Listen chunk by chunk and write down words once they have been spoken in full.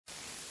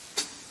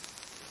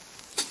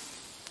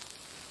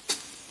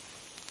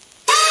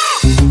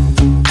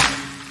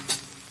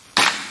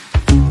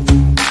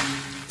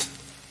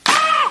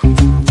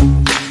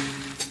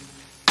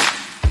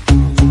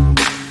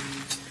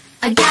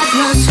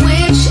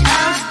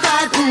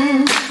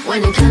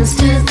When it comes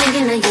to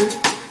thinking of you,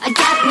 I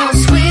got no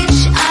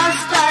switch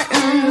off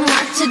button.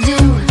 What to do?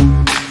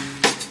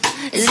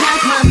 It's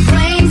like my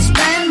brain's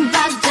been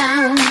bogged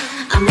down.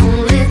 I'm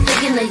only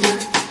thinking of you.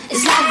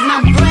 It's like my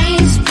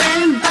brain's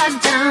been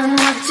bogged down.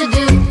 What to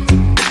do?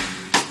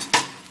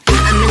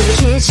 I'm in the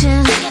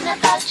kitchen, thinking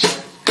about you.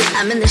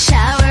 I'm in the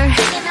shower,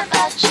 thinking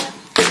about you.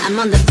 I'm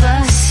on the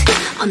bus,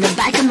 on the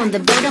bike, I'm on the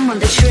boat, I'm on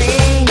the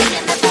train,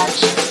 thinking about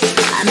you.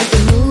 I'm at the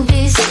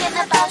movies, thinking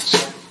about you.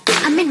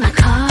 I'm in my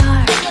car,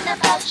 thinking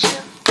about you.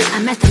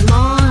 I'm at the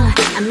mall,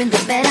 I'm in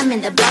the bed, I'm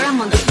in the bar, I'm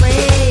on the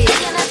way,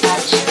 thinking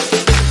about you.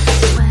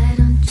 Why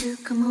don't you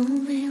come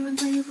over here and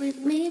play with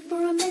me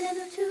for a minute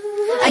or two?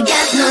 I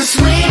got no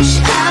switch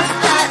off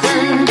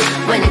button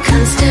when it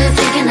comes to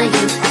thinking of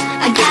you.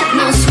 I got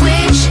no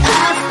switch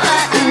off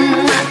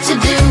button. What to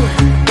do?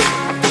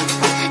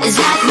 It's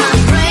like my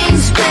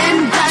brain's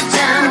been bogged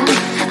down.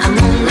 I'm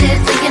only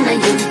thinking of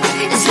you.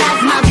 It's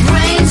like my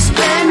brain's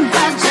been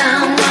bogged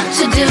down. What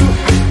to do?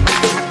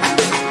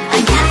 I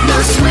got no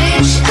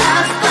switch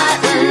off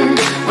button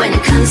when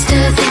it comes to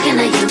thinking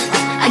of you.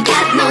 I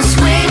got no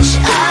switch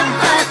off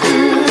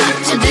button. What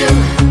to do?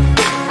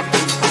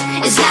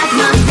 It's like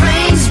my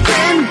brain's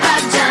been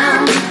bogged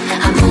down.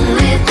 I'm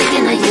only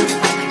thinking of you.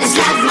 It's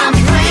like my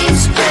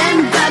brain's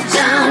been bogged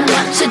down.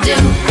 What to do?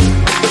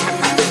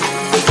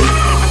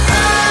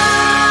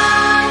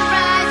 All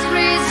rights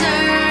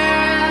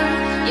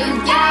reserved. You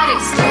got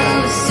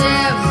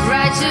exclusive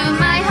right to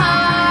my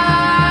heart.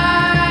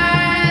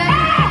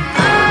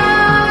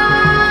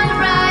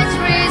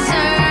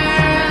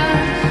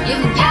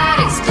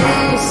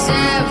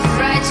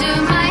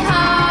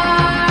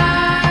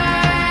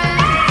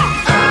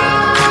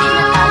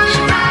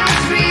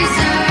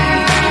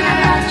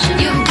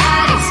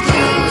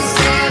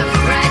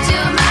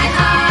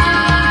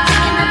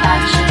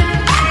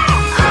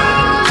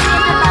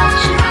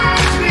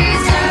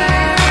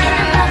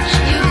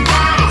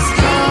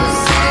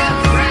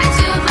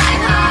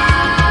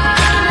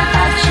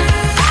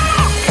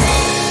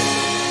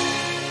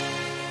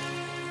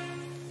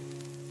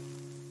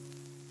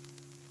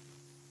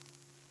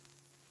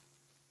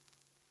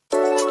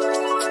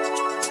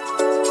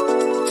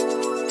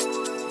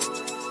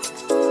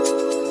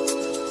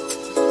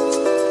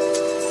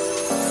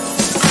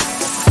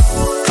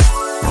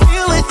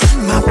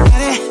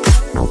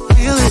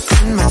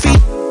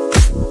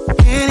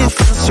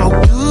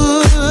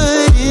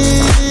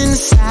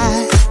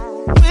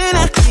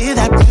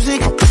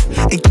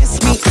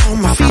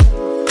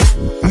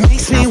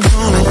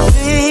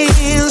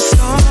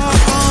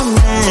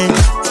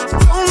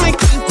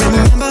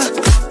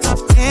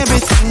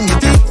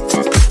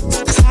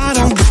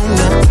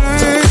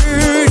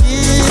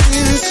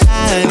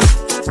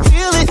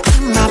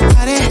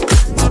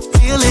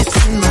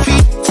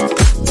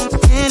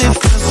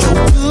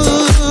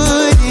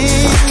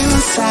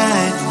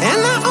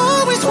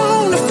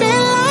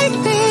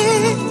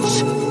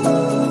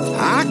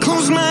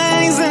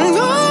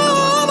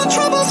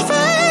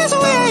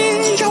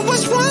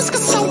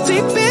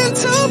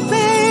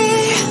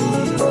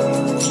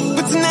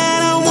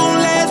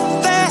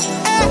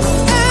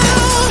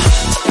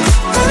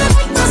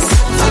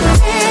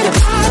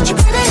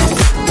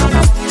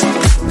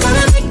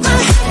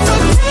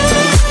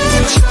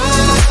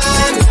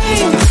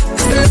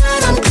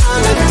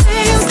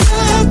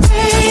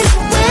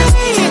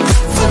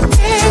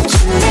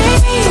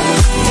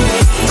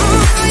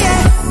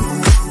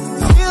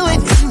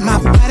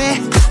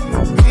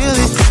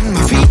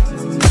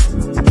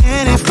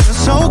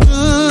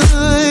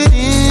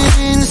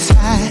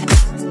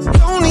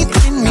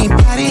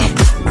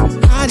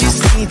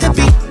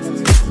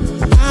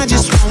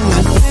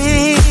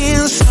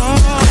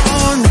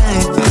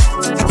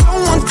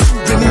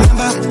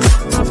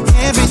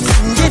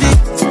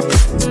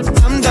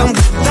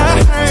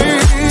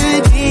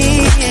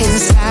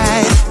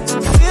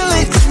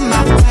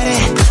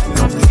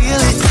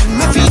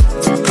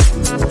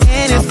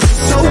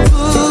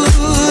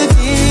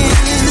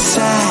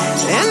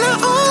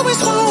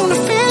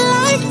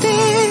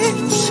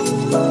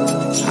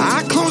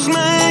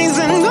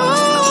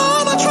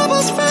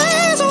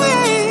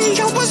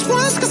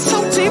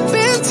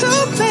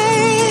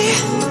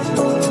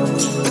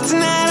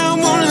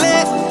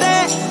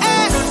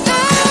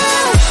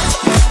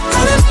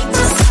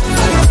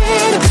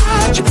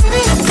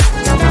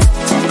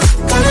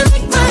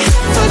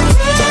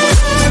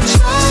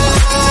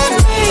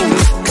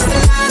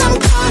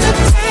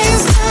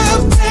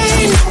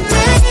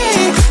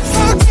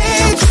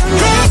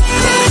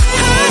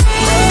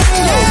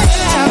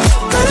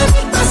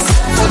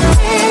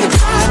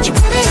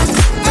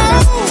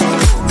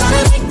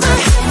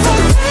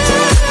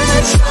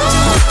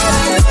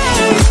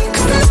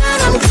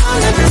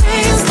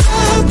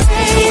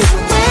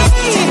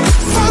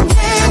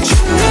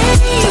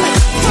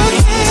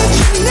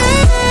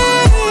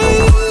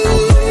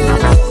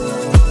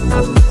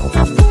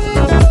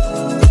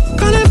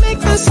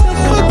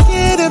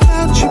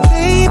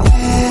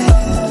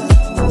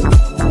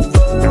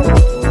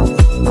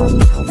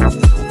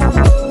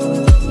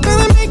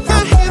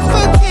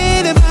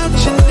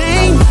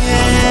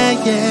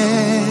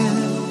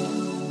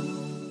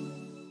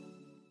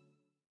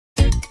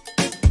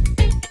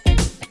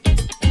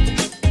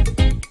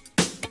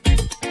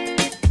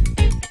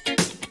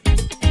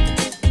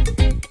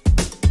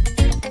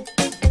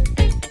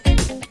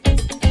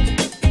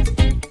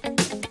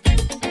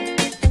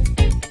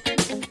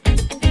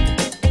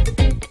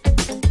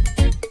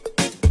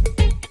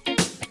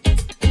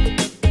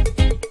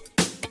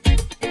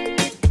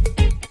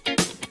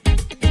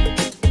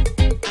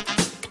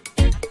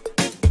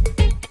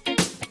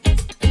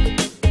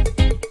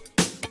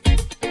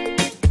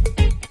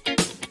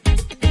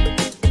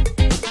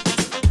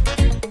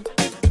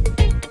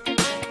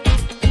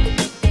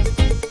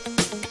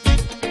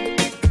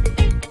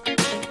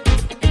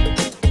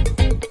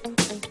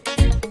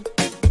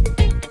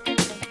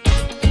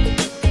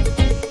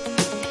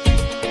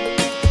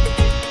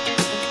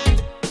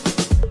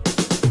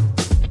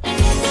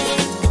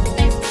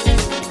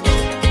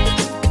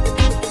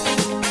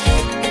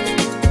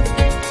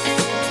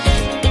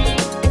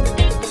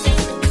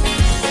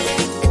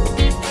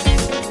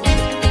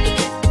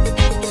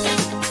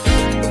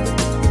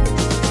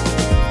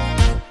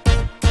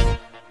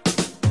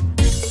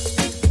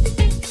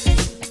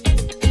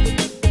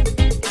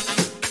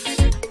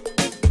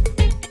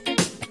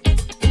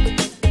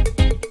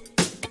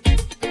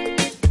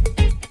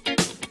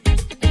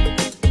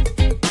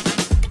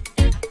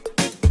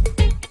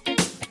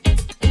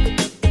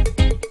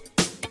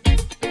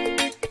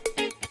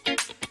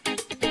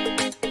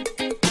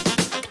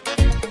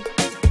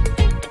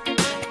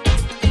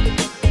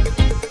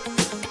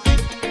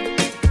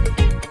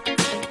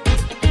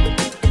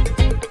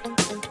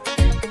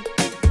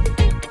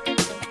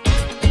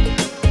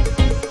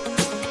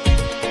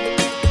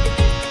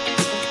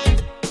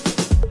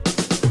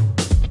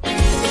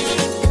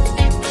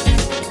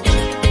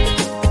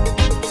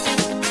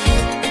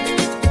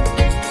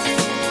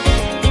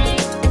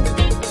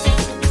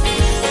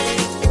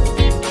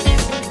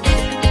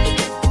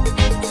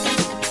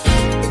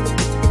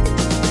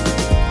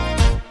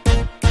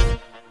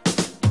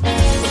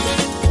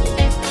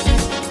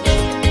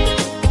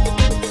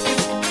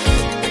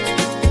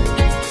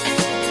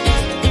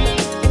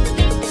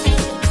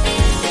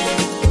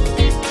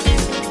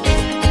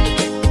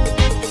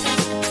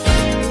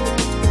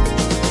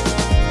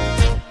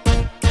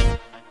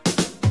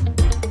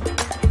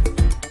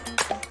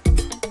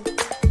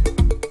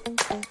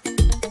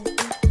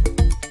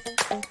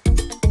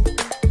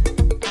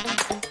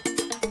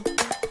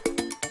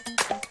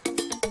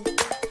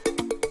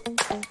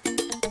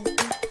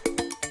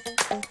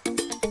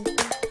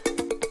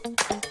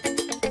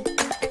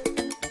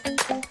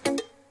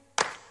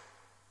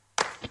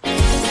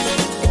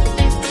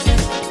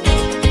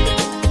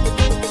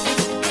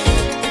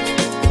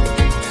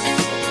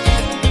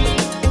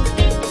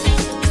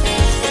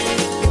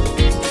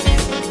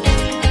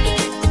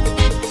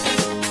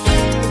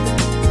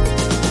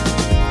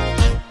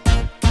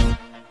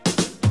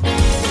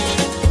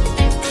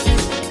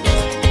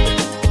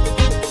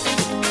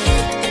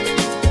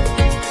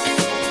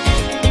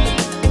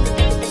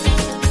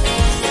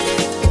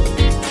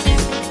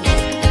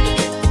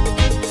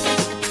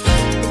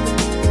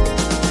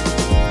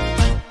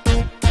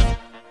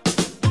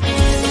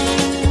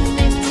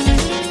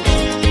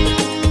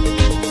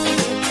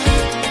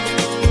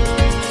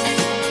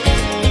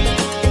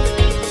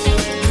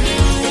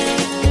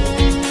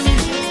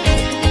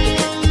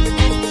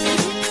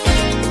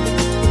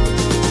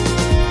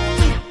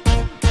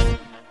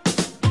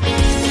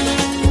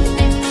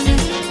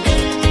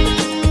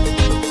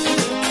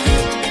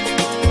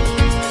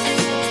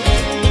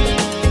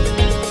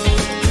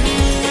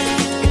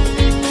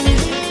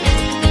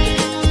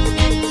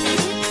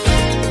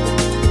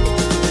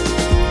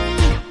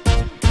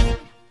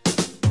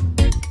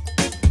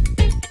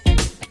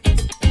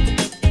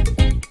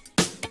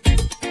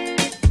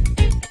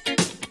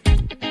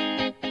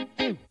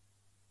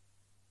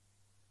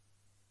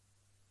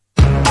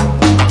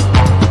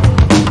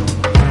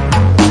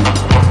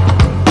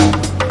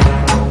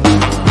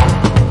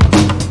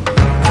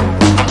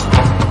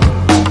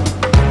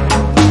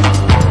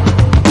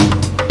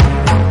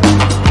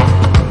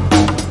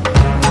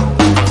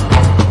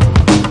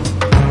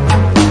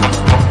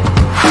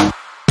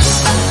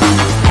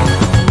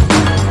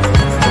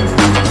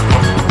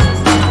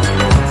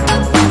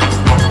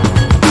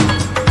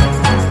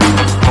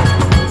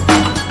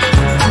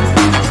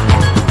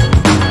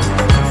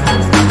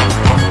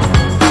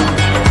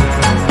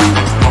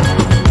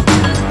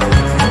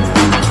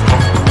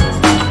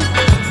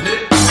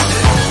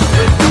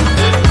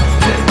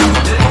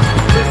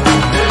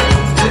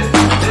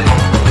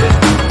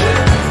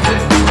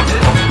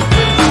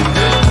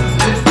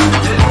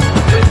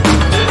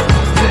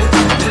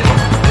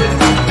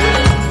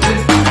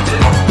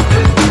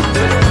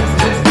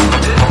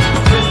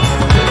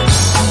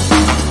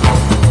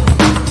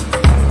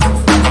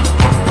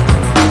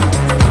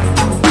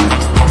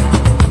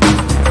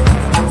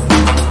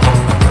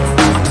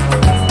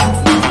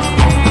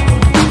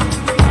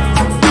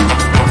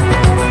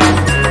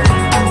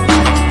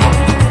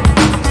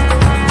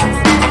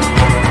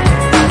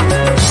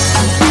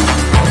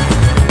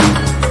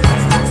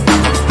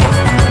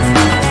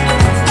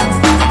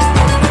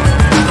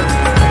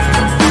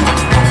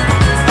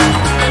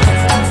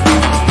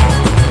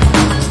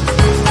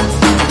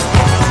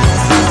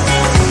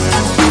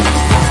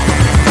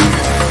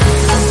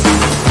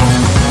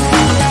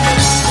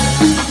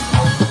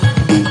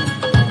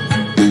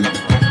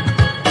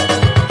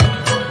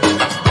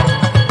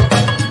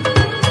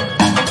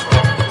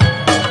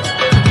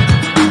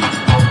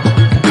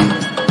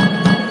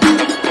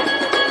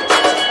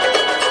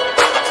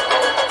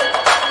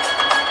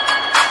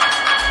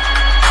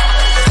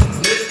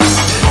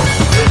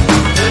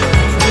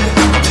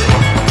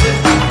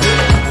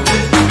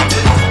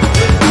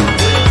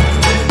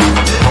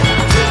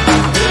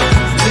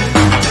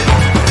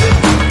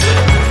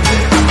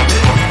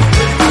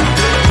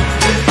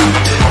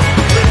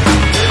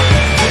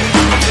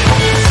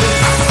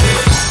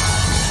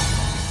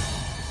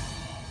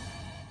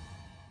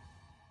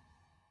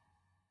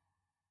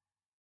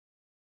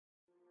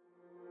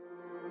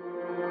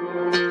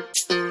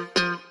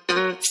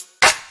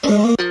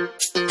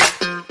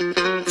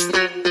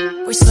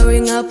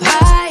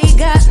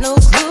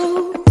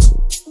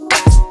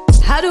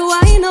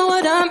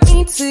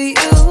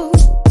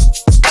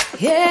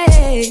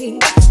 Hey,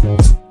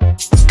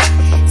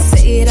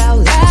 say it out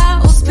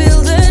loud, spill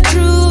the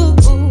truth.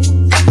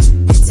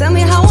 Tell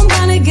me how I'm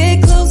gonna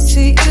get close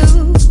to you.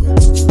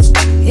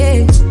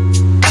 Yeah,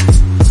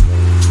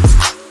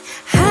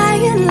 high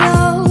and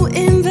low,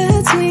 in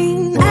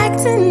between,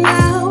 acting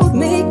out,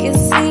 make it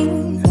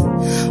scene.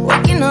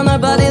 Working on our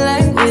body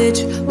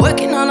language,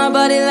 working on our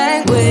body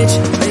language.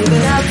 Baby,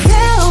 now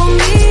tell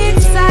me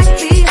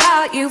exactly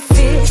how you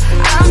feel.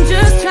 I'm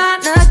just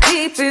trying to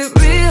keep it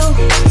real.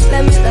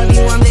 Let me love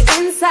you on the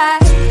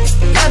inside,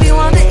 love you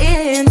on the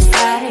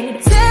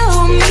inside.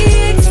 Tell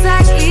me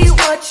exactly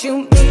what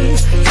you mean.